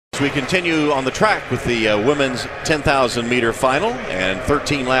we continue on the track with the women's 10,000 meter final, and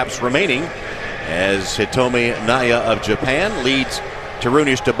 13 laps remaining as Hitomi Naya of Japan leads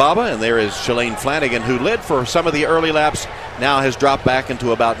Tirunesh Dibaba, and there is Shalane Flanagan, who led for some of the early laps, now has dropped back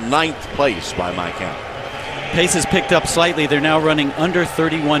into about 9th place by my count. Pace has picked up slightly. They're now running under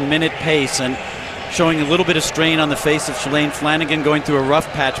 31-minute pace and showing a little bit of strain on the face of Shalane Flanagan, going through a rough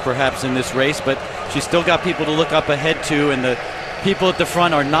patch perhaps in this race, but she's still got people to look up ahead to, and the people at the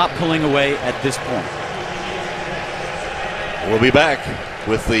front are not pulling away at this point. We'll be back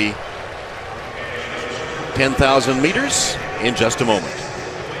with the 10,000 meters in just a moment.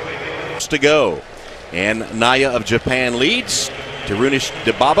 To go, and Naya of Japan leads. Tirunesh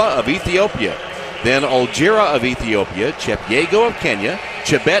Dibaba of Ethiopia, then Olgira of Ethiopia, Chepyego of Kenya,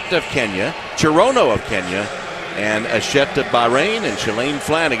 Chebet of Kenya, Chirono of Kenya, and Ashet of Bahrain, and Shalane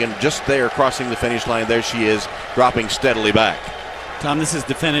Flanagan just there crossing the finish line. There she is, dropping steadily back. Tom, this is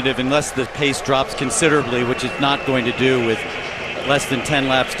definitive unless the pace drops considerably, which it's not going to do with less than 10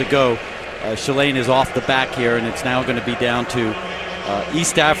 laps to go. Shalane is off the back here, and it's now going to be down to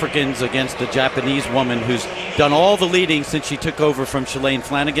East Africans against a Japanese woman who's done all the leading since she took over from Shalane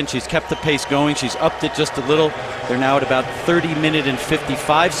Flanagan. She's kept the pace going. She's upped it just a little. They're now at about 30-minute and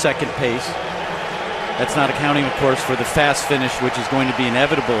 55-second pace. That's not accounting, of course, for the fast finish, which is going to be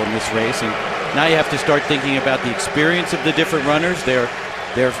inevitable in this race. And now you have to start thinking about the experience of the different runners, their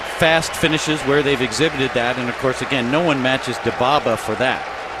fast finishes where they've exhibited that. And, of course, again, no one matches Dibaba for that.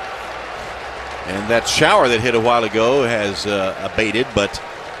 And that shower that hit a while ago has abated, but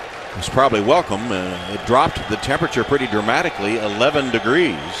was probably welcome. It dropped the temperature pretty dramatically, 11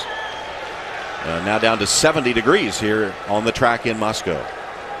 degrees. Now down to 70 degrees here on the track in Moscow.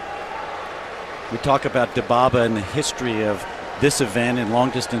 We talk about Dibaba and the history of this event in long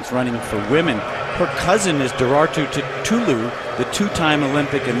distance running for women. Her cousin is Durartu Tulu, the two-time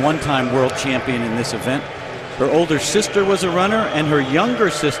Olympic and one-time world champion in this event. Her older sister was a runner, and her younger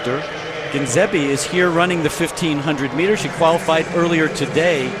sister, Ginzebi, is here running the 1,500 meters. She qualified earlier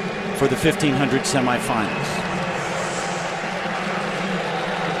today for the 1,500 semifinals.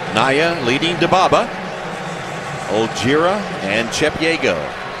 Naya leading Dibaba, Olgira, and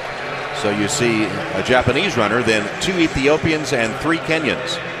Chepyego. So you see a Japanese runner, then 2 Ethiopians and 3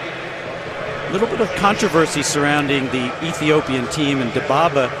 Kenyans. A little bit of controversy surrounding the Ethiopian team and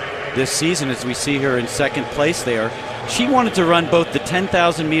Dibaba this season, as we see her in 2nd place there. She wanted to run both the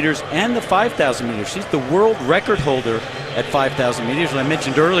 10,000 meters and the 5,000 meters. She's the world record holder at 5,000 meters. As I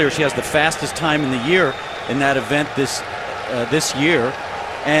mentioned earlier, she has the fastest time in the year in that event this year.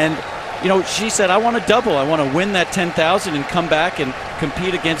 And you know, she said, I want to double. I want to win that 10,000 and come back and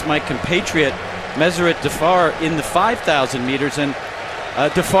compete against my compatriot, Meseret Dafar, in the 5,000 meters. And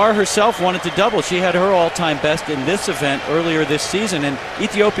Dafar herself wanted to double. She had her all-time best in this event earlier this season. And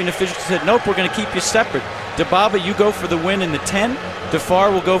Ethiopian officials said, nope, we're going to keep you separate. Dibaba, you go for the win in the 10.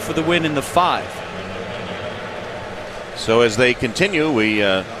 Dafar will go for the win in the 5. So as they continue, we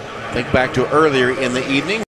think back to earlier in the evening.